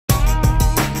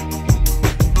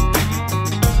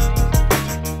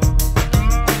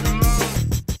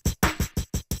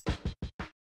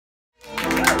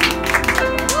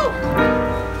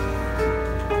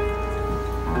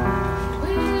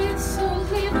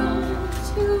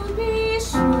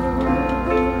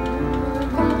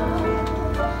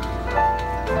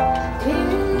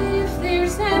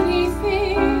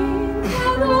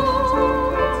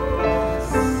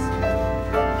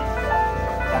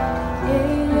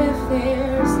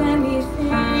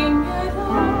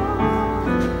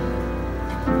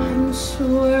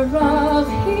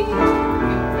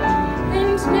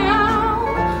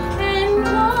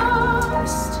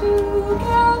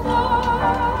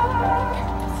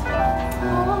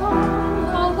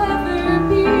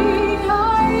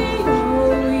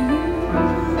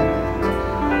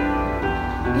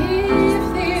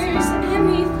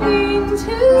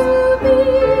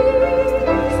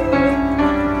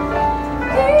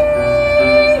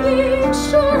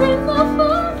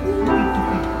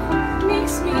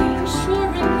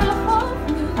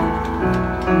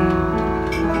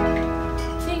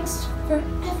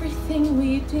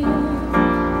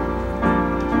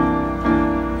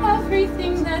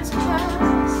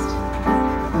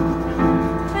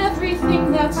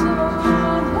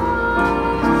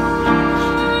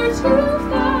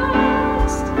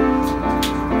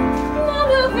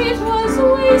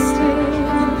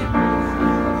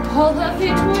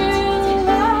it will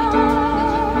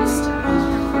last.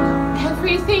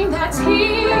 Everything that's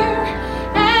here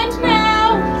and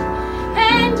now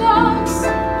and us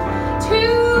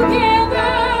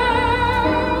together.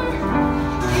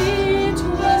 It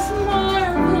was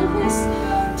marvelous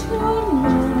to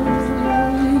know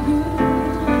you.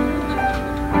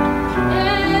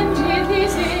 And it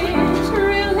isn't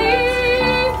really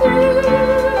through.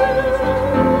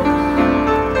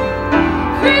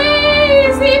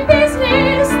 Crazy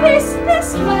business, this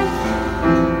life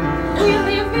we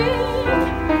live in.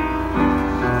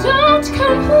 Don't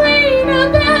complain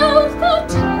about the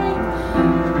time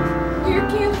we're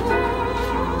given,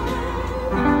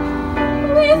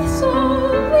 with so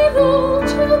little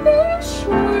to be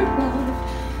sure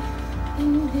of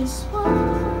in this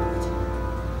world.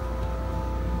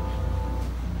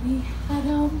 We had a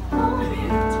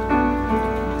moment